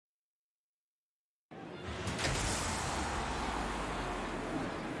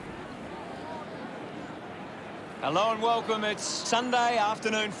Hello and welcome. It's Sunday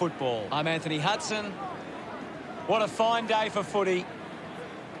afternoon football. I'm Anthony Hudson. What a fine day for footy.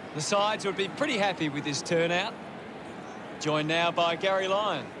 The sides would be pretty happy with this turnout. Joined now by Gary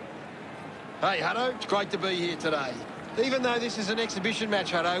Lyon. Hey, Hutto, it's great to be here today. Even though this is an exhibition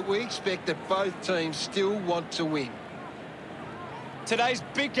match, Hutto, we expect that both teams still want to win. Today's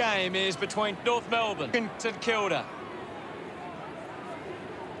big game is between North Melbourne and St Kilda.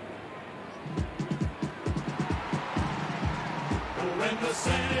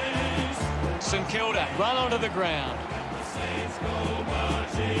 St Kilda run onto the ground.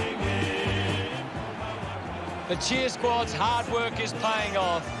 The cheer squad's hard work is paying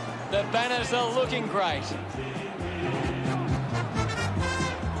off. The banners are looking great.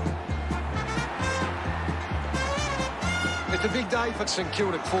 It's a big day for St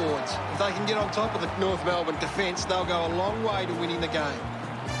Kilda forwards. If they can get on top of the North Melbourne defence, they'll go a long way to winning the game.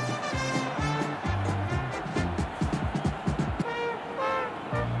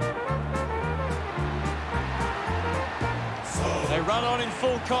 They run on in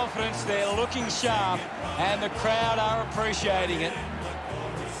full confidence. They're looking sharp, and the crowd are appreciating it.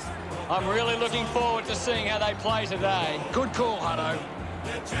 I'm really looking forward to seeing how they play today. Good call, Hutto.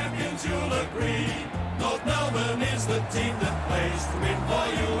 The champions, you'll agree. North Melbourne is the team that plays to win for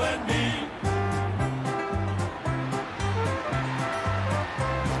you and me.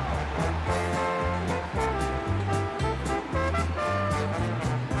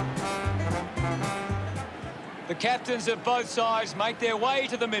 The captains of both sides make their way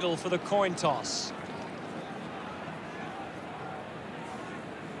to the middle for the coin toss.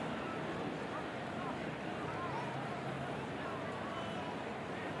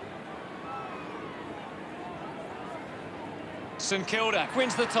 St Kilda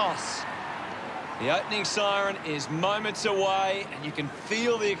wins the toss. The opening siren is moments away, and you can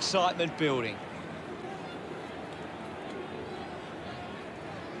feel the excitement building.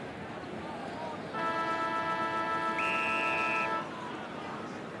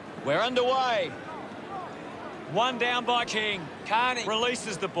 We're underway. One down by King. Carney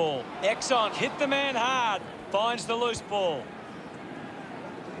releases the ball. Exxon hit the man hard. Finds the loose ball.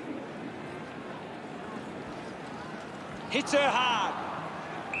 Hits her hard.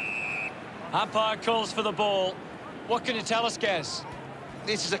 Umpire calls for the ball. What can you tell us, Gaz?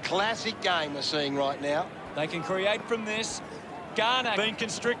 This is a classic game we're seeing right now. They can create from this. Garner being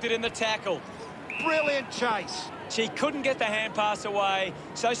constricted in the tackle. Brilliant chase. She couldn't get the hand pass away,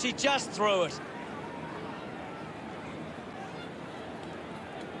 so she just threw it.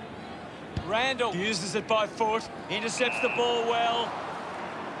 Randall uses it by foot, intercepts the ball well.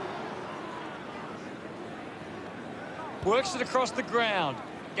 Works it across the ground.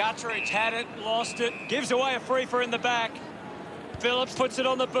 Gutteridge had it, lost it, gives away a free-for in the back. Phillips puts it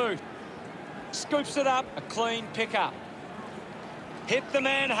on the boot. Scoops it up, a clean pick-up. Hit the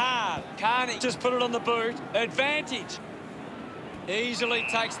man hard. Carney just put it on the boot. Advantage. Easily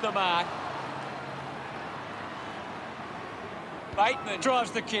takes the mark. Bateman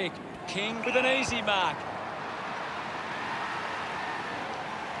drives the kick. King with an easy mark.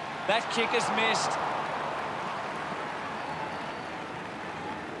 That kick is missed.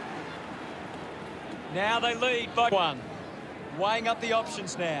 Now they lead by one. Weighing up the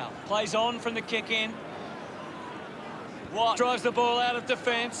options now. Plays on from the kick in. Watt drives the ball out of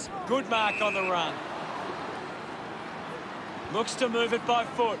defence. Good mark on the run. Looks to move it by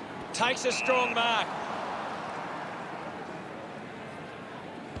foot. Takes a strong mark.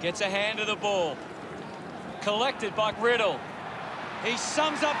 Gets a hand of the ball. Collected by Riddle. He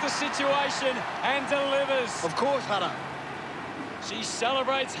sums up the situation and delivers. Of course, Hutto. She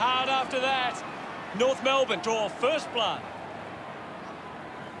celebrates hard after that. North Melbourne draw first blood.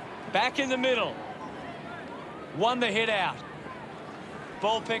 Back in the middle. Won the hit out.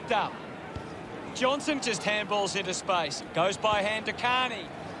 Ball picked up. Johnson just handballs into space. Goes by hand to Carney.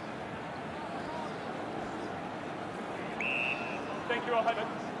 Thank you, I'll have it.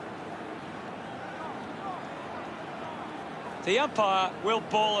 The umpire will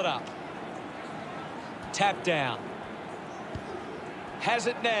ball it up. Tap down. Has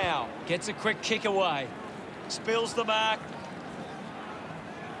it now. Gets a quick kick away. Spills the mark.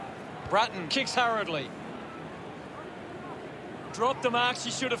 Brutton kicks hurriedly. Dropped the mark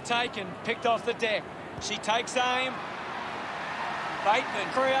she should have taken. Picked off the deck. She takes aim. Bateman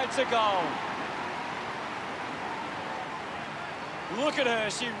creates a goal. Look at her.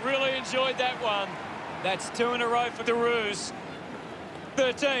 She really enjoyed that one. That's 2 in a row for the Kangaroos.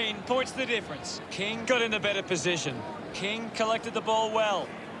 13 points the difference. King got in a better position. King collected the ball well.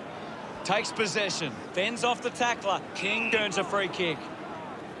 Takes possession. Fends off the tackler. King earns a free kick.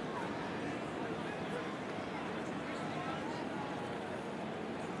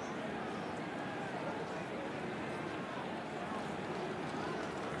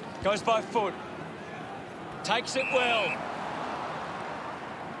 Goes by foot. Takes it well.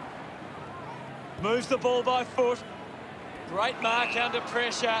 Moves the ball by foot. Great mark under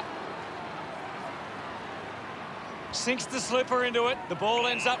pressure. Sinks the slipper into it. The ball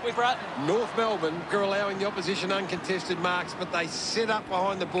ends up with Bratton. North Melbourne are allowing the opposition uncontested marks, but they set up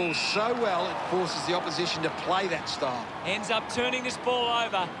behind the ball so well it forces the opposition to play that style. Ends up turning this ball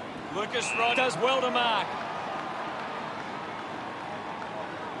over. Lucas Rod does well to mark.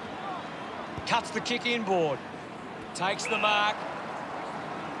 Cuts the kick inboard. Takes the mark.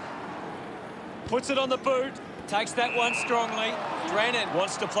 Puts it on the boot. Takes that one strongly. Drennan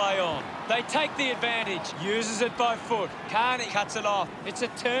wants to play on. They take the advantage. Uses it by foot. Carney cuts it off. It's a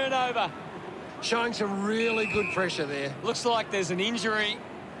turnover. Showing some really good pressure there. Looks like there's an injury.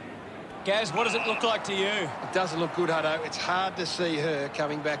 Gaz, what does it look like to you? It doesn't look good, Hutto. It's hard to see her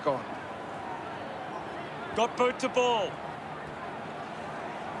coming back on. Got boot to ball.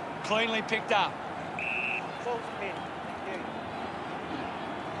 Cleanly picked up.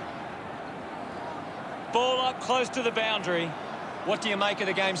 Ball up close to the boundary. What do you make of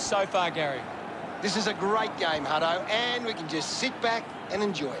the game so far, Gary? This is a great game, Hutto, and we can just sit back and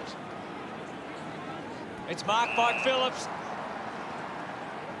enjoy it. It's marked by Phillips.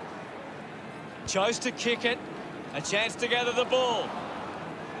 Chose to kick it. A chance to gather the ball.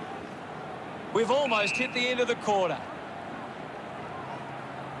 We've almost hit the end of the quarter.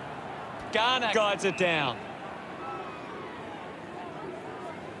 Garner guides it down.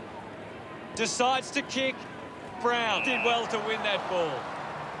 Decides to kick. Brown did well to win that ball.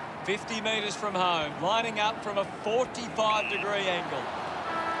 50 metres from home, lining up from a 45-degree angle.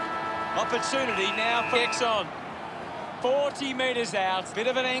 Opportunity now for Exxon. 40 metres out. Bit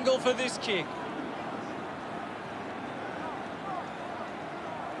of an angle for this kick.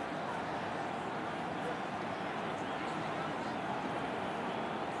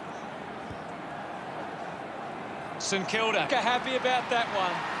 St Kilda happy about that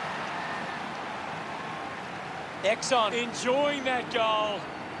one. Exxon enjoying that goal.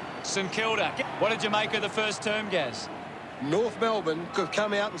 St Kilda. What did you make of the first term, Gaz? North Melbourne have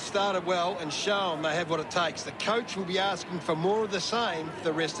come out and started well and shown they have what it takes. The coach will be asking for more of the same for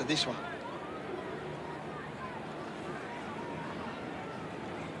the rest of this one.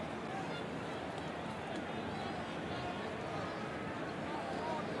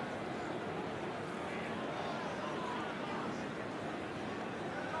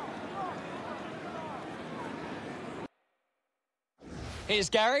 Here's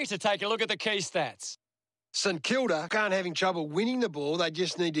Gary to take a look at the key stats. St Kilda aren't having trouble winning the ball. They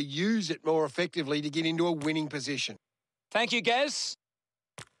just need to use it more effectively to get into a winning position. Thank you, Gaz.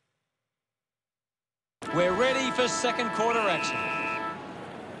 We're ready for second quarter action.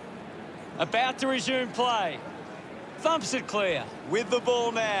 About to resume play. Thumps it clear with the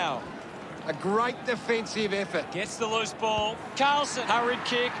ball now. A great defensive effort. Gets the loose ball. Carlson, hurried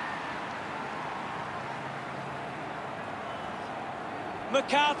kick.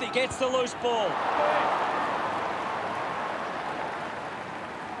 McCarthy gets the loose ball.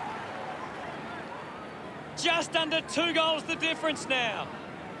 Just under 2 goals the difference now.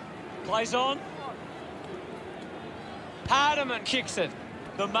 Plays on. Hardiman kicks it.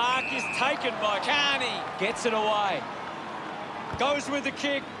 The mark is taken by Carney. Gets it away. Goes with the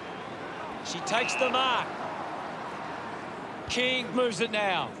kick. She takes the mark. King moves it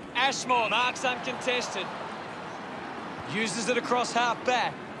now. Ashmore marks uncontested. Uses it across half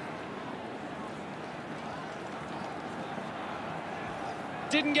back.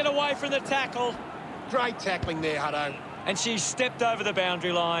 Didn't get away from the tackle. Great tackling there, Hutto. And she stepped over the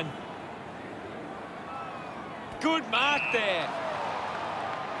boundary line. Good mark there.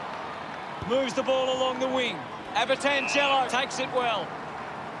 Moves the ball along the wing. Abertangelo takes it well.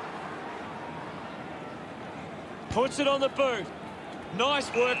 Puts it on the boot.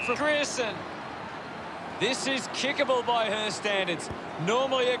 Nice work from Grierson. This is kickable by her standards.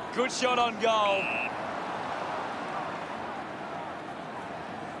 Normally a good shot on goal.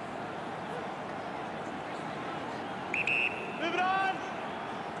 Move it on.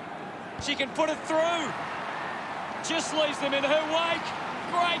 She can put it through. Just leaves them in her wake.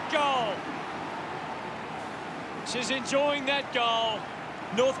 Great goal. She's enjoying that goal.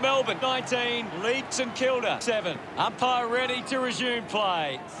 North Melbourne 19, lead St Kilda 7. Umpire ready to resume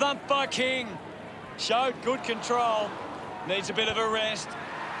play. Thumped by King. Showed good control. Needs a bit of a rest.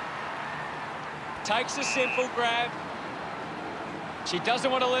 Takes a simple grab. She doesn't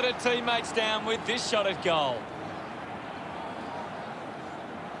want to let her teammates down with this shot at goal.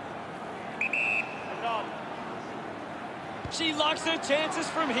 She likes her chances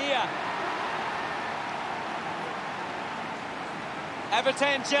from here.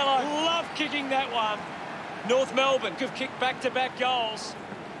 Abertangelo love kicking that one. North Melbourne have kicked back-to-back goals.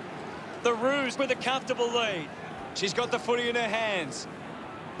 The Roos with a comfortable lead. She's got the footy in her hands.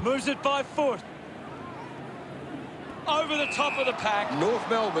 Moves it by foot. Over the top of the pack. North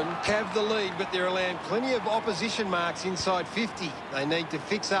Melbourne have the lead, but they're allowing plenty of opposition marks inside 50. They need to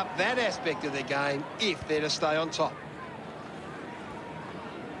fix up that aspect of their game if they're to stay on top.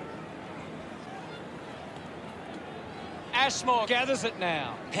 Ashmore gathers it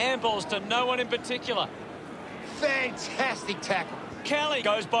now. Handballs to no one in particular. Fantastic tackle. Kelly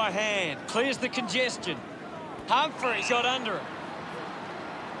goes by hand. Clears the congestion. Humphreys got under it.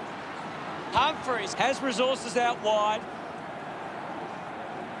 Humphreys has resources out wide.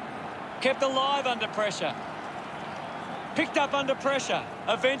 Kept alive under pressure. Picked up under pressure.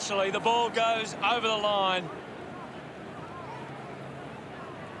 Eventually, the ball goes over the line.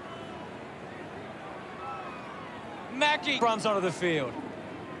 Mackey runs onto the field.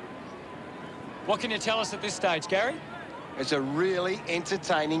 What can you tell us at this stage, Gary? It's a really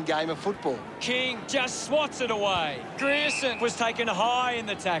entertaining game of football. King just swats it away. Grierson was taken high in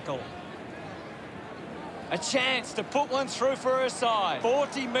the tackle. A chance to put one through for her side.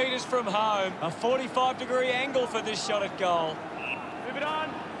 40 metres from home. A 45-degree angle for this shot at goal. Move it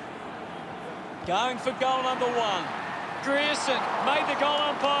on. Going for goal number one. Grierson made the goal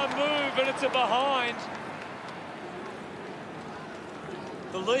umpire move, and it's a behind.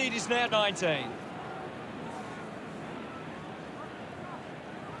 The lead is now 19.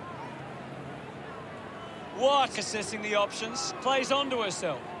 Watt assessing the options. Plays onto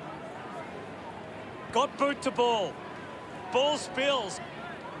herself. Got boot to ball. Ball spills.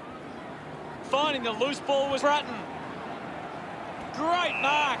 Finding the loose ball was Bratton. Great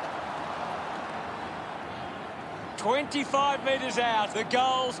mark. 25 metres out. The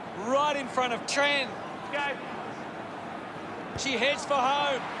goal's right in front of Tren. Go. She heads for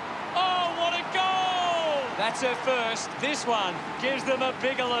home. Oh, what a goal! That's her first. This one gives them a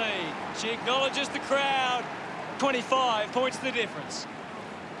bigger lead. She acknowledges the crowd. 25 points the difference.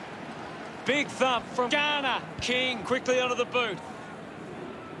 Big thump from Garner. King quickly onto the boot.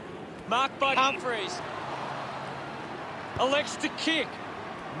 Marked by Humphreys. Elects to kick.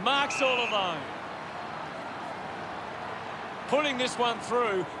 Marks all alone. Putting this one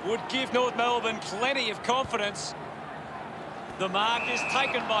through would give North Melbourne plenty of confidence. The mark is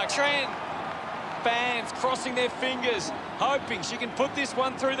taken by Tren. Fans crossing their fingers, hoping she can put this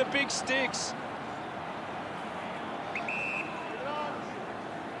one through the big sticks.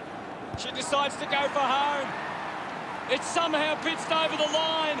 She decides to go for home. It's somehow pitched over the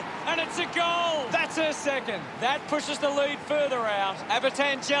line, and it's a goal. That's her second. That pushes the lead further out.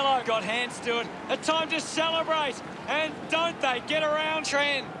 Abertangelo got hands to it. A time to celebrate. And don't they get around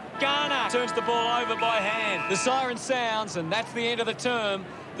Tren? Garner turns the ball over by hand. The siren sounds, and that's the end of the term.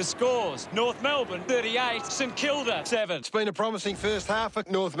 The scores: North Melbourne 38, St Kilda 7. It's been a promising first half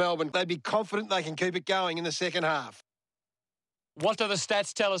at North Melbourne. They'd be confident they can keep it going in the second half. What do the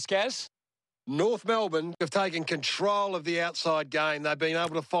stats tell us, Gaz? North Melbourne have taken control of the outside game. They've been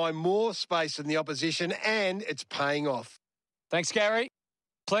able to find more space than the opposition, and it's paying off. Thanks, Gary.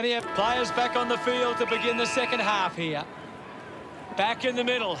 Plenty of players back on the field to begin the second half here. Back in the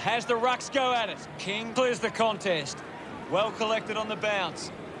middle, has the rucks go at it. King clears the contest. Well collected on the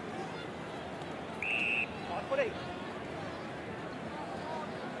bounce.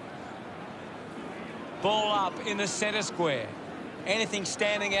 Ball up in the centre square. Anything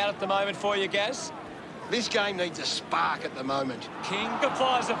standing out at the moment for you, Gaz? This game needs a spark at the moment. King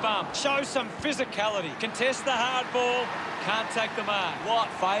applies a bump. Shows some physicality. Contests the hard ball. Can't take the mark. Watt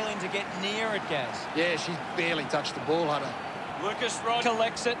failing to get near it, Gaz. Yeah, she's barely touched the ball, Hunter. Lucas Rod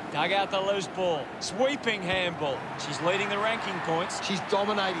collects it. Dug out the loose ball. Sweeping handball. She's leading the ranking points. She's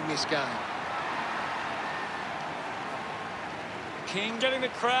dominating this game. King getting the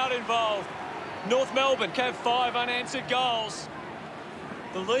crowd involved. North Melbourne have 5 unanswered goals.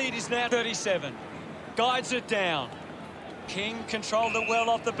 The lead is now 37. Guides it down. King controlled it well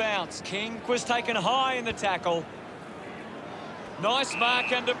off the bounce. King was taken high in the tackle. Nice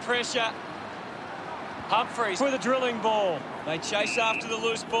mark under pressure. Humphreys with a drilling ball. They chase after the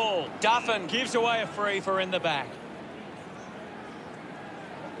loose ball. Duffin gives away a free for in the back.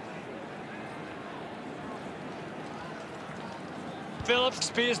 Phillips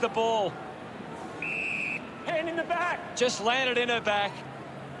spears the ball. Hand in the back. Just landed in her back.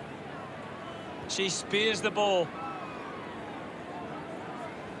 She spears the ball.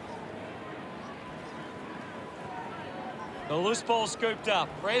 The loose ball scooped up.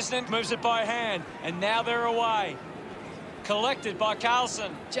 Resnick moves it by hand, and now they're away. Collected by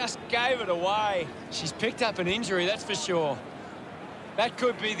Carlson. Just gave it away. She's picked up an injury, that's for sure. That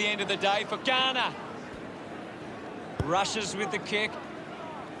could be the end of the day for Ghana. Rushes with the kick.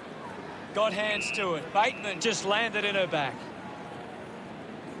 Got hands to it. Bateman just landed in her back.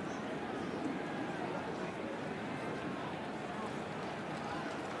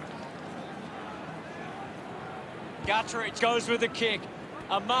 Gutteridge goes with the kick.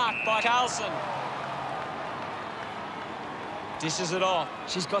 A mark by Carlson. Dishes it off.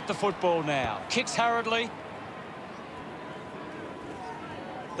 She's got the football now. Kicks hurriedly.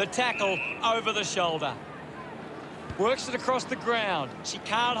 The tackle over the shoulder. Works it across the ground. She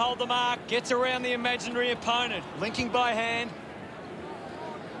can't hold the mark. Gets around the imaginary opponent. Linking by hand.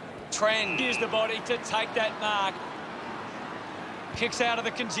 Trend used the body to take that mark. Kicks out of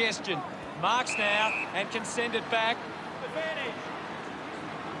the congestion. Marks now and can send it back. Advantage.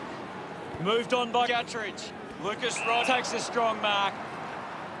 Moved on by Gutteridge. Lucas Rod takes a strong mark.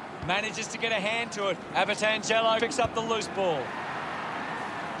 Manages to get a hand to it. Abatangelo picks up the loose ball.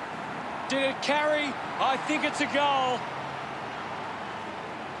 Did it carry? I think it's a goal.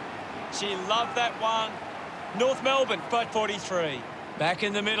 She loved that one. North Melbourne, but 43. Back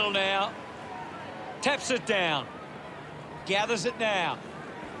in the middle now. Taps it down. Gathers it now.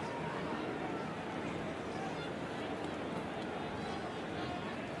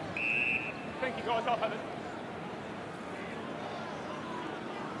 Thank you, guys. I'll have it.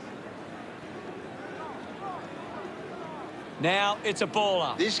 Now it's a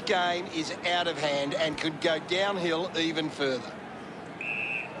baller. This game is out of hand and could go downhill even further.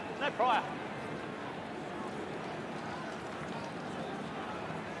 No prior.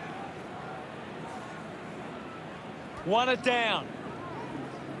 Won it down.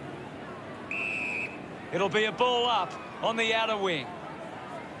 It'll be a ball up on the outer wing.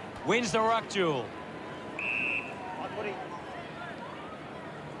 Wins the ruck duel.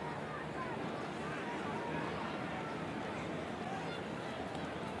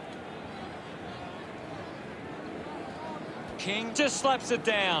 King just slaps it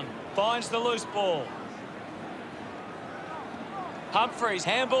down. Finds the loose ball. Humphreys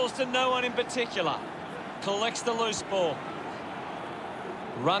handballs to no one in particular. Collects the loose ball.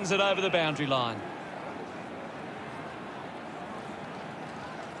 Runs it over the boundary line.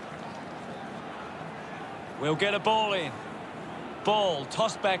 We'll get a ball in. Ball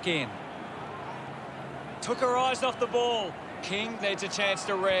tossed back in. Took her eyes off the ball. King needs a chance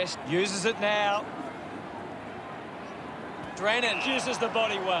to rest. Uses it now. Drennan uses the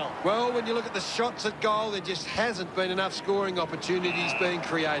body well. Well, when you look at the shots at goal, there just hasn't been enough scoring opportunities being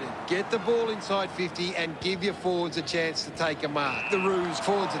created. Get the ball inside 50 and give your forwards a chance to take a mark. The Roos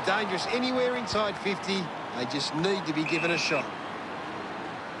forwards are dangerous anywhere inside 50. They just need to be given a shot.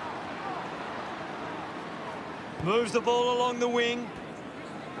 Moves the ball along the wing.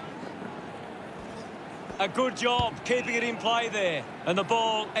 A good job keeping it in play there. And the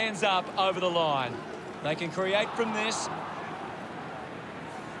ball ends up over the line. They can create from this.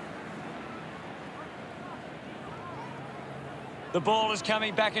 The ball is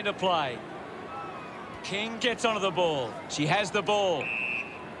coming back into play. King gets onto the ball. She has the ball.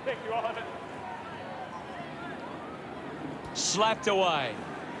 Thank you, I'll have it. Slapped away.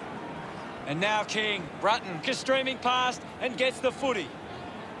 And now King. Brutton just streaming past and gets the footy.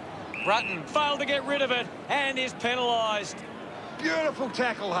 Brutton failed to get rid of it and is penalised. Beautiful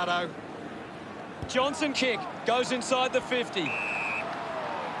tackle, Hutto. Johnson kick goes inside the 50.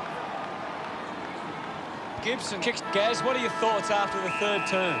 Gibson kicks. Gaz, what are your thoughts after the third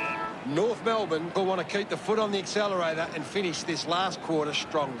turn? North Melbourne will want to keep the foot on the accelerator and finish this last quarter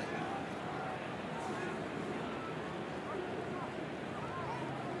strongly.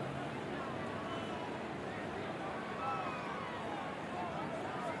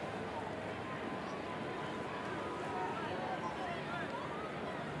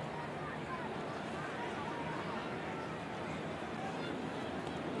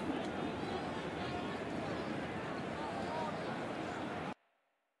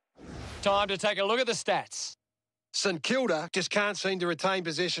 Time to take a look at the stats. St Kilda just can't seem to retain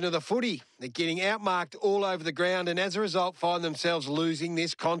possession of the footy. They're getting outmarked all over the ground and as a result find themselves losing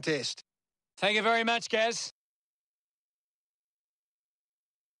this contest. Thank you very much, Gaz.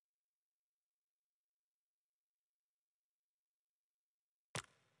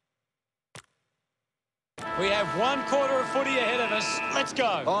 We have one quarter of footy ahead of us. Let's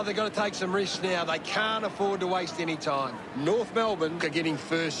go. Oh, they've got to take some risks now. They can't afford to waste any time. North Melbourne are getting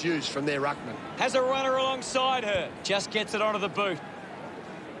first use from their ruckman. Has a runner alongside her. Just gets it onto the boot.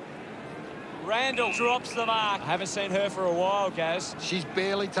 Randall drops the mark. I haven't seen her for a while, Gaz. She's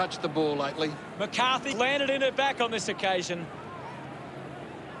barely touched the ball lately. McCarthy landed in her back on this occasion.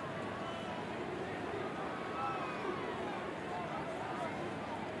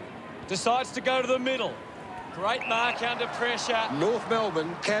 Decides to go to the middle. Great mark under pressure. North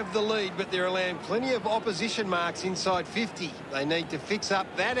Melbourne have the lead, but they're allowing plenty of opposition marks inside 50. They need to fix up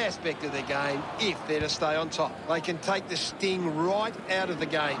that aspect of their game if they're to stay on top. They can take the sting right out of the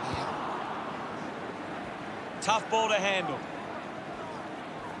game here. Tough ball to handle.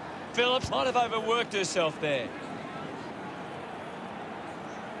 Phillips might have overworked herself there.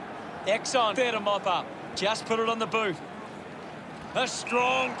 Exxon there to mop up. Just put it on the boot. A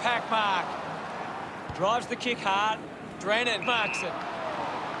strong pack mark. Drives the kick hard. Drennan marks it.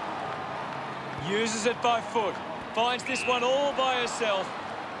 Uses it by foot. Finds this one all by herself.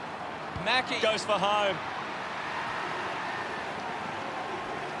 Mackie goes for home.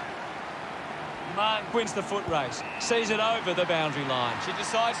 Munn wins the foot race. Sees it over the boundary line. She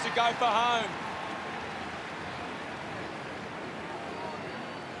decides to go for home.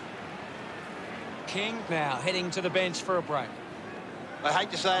 King now heading to the bench for a break. I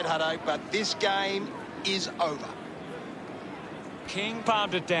hate to say it, Hutto, but this game is over. King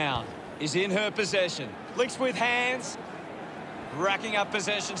palmed it down. Is in her possession. Links with hands. Racking up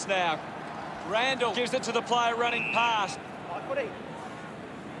possessions now. Randall gives it to the player running past.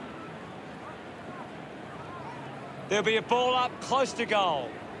 There'll be a ball up close to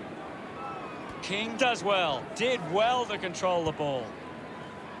goal. King does well. Did well to control the ball.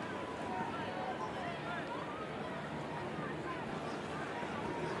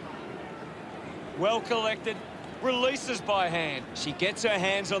 Well collected. Releases by hand. She gets her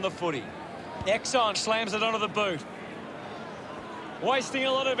hands on the footy. Exxon slams it onto the boot. Wasting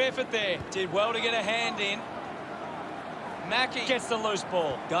a lot of effort there. Did well to get a hand in. Mackie gets the loose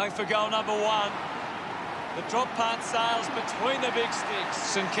ball. Going for goal number 1. The drop punt sails between the big sticks.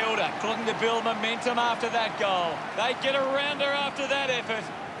 St Kilda looking to build momentum after that goal. They get around her after that effort.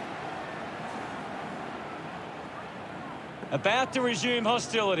 About to resume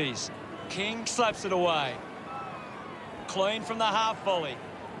hostilities. King slaps it away. Clean from the half volley.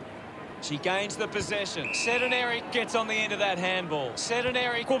 She gains the possession. Sedinary gets on the end of that handball.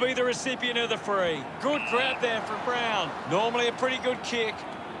 Sedinary will be the recipient of the free. Good grab there from Brown. Normally a pretty good kick.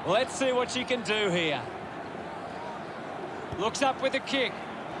 Let's see what she can do here. Looks up with a kick.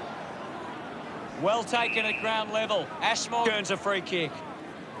 Well taken at ground level. Ashmore earns a free kick.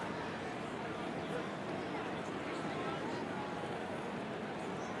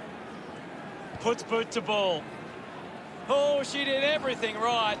 Puts boot to ball. Oh, she did everything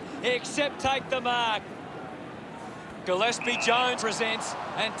right, except take the mark. Gillespie Jones presents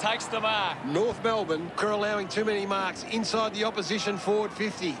and takes the mark. North Melbourne are allowing too many marks inside the opposition forward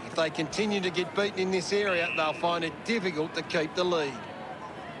 50. If they continue to get beaten in this area, they'll find it difficult to keep the lead.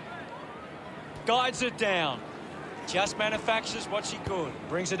 Guides it down. Just manufactures what she could.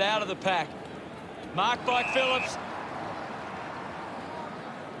 Brings it out of the pack. Marked by Phillips.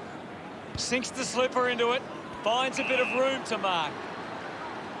 Sinks the slipper into it. Finds a bit of room to mark.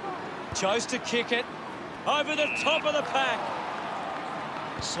 Chose to kick it. Over the top of the pack.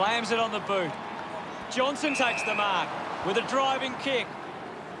 Slams it on the boot. Johnson takes the mark with a driving kick.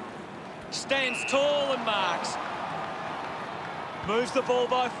 Stands tall and marks. Moves the ball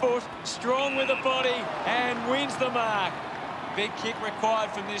by foot. Strong with the body and wins the mark. Big kick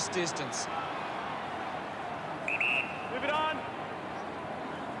required from this distance. Move it on.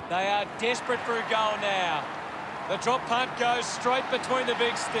 They are desperate for a goal now. The drop punt goes straight between the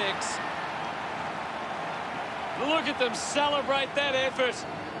big sticks. Look at them celebrate that effort.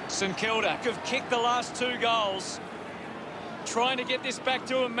 St Kilda have kicked the last 2 goals. Trying to get this back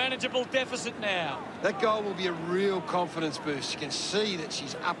to a manageable deficit now. That goal will be a real confidence boost. You can see that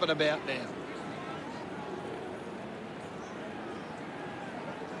she's up and about now.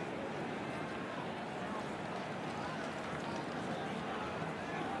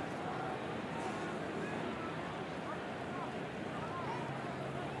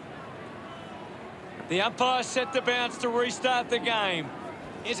 The umpire set to bounce to restart the game.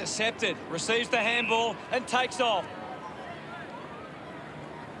 Intercepted, receives the handball and takes off.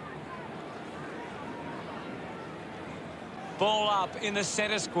 Ball up in the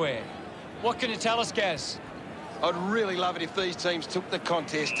centre square. What can you tell us, Gaz? I'd really love it if these teams took the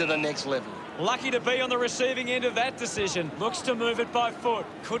contest to the next level. Lucky to be on the receiving end of that decision. Looks to move it by foot.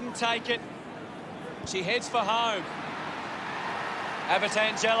 Couldn't take it. She heads for home.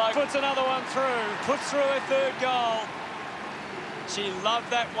 Abatangelo puts another one through. Puts through her 3rd goal. She loved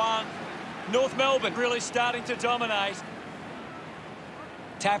that one. North Melbourne really starting to dominate.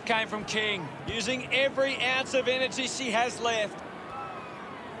 Tap came from King, using every ounce of energy she has left.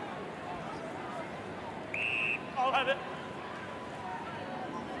 I'll have it.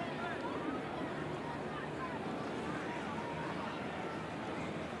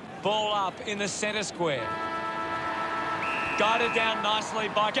 Ball up in the centre square. Guided down nicely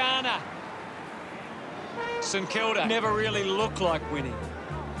by Garner. St Kilda never really looked like winning.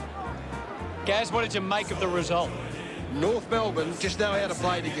 Gaz, what did you make of the result? North Melbourne just know how to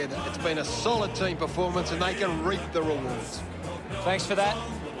play together. It's been a solid team performance and they can reap the rewards. Thanks for that.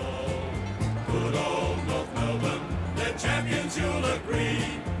 Good old North Melbourne, they're champions, you'll agree.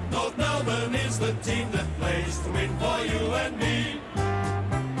 North Melbourne is the team that plays to win for you and me.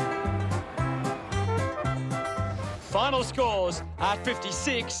 Final scores are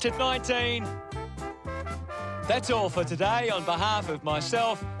 56-19. That's all for today. On behalf of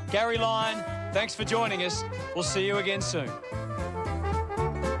myself, Gary Lyon, thanks for joining us. We'll see you again soon.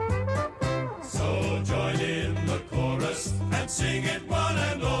 So join in the chorus and sing it one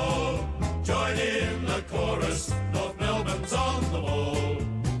and all. Join in the chorus, North Melbourne's on the ball.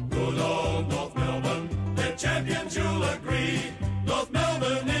 Good old North Melbourne, they're champions, you'll agree. North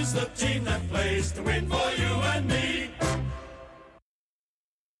Melbourne is the team that plays to win for you.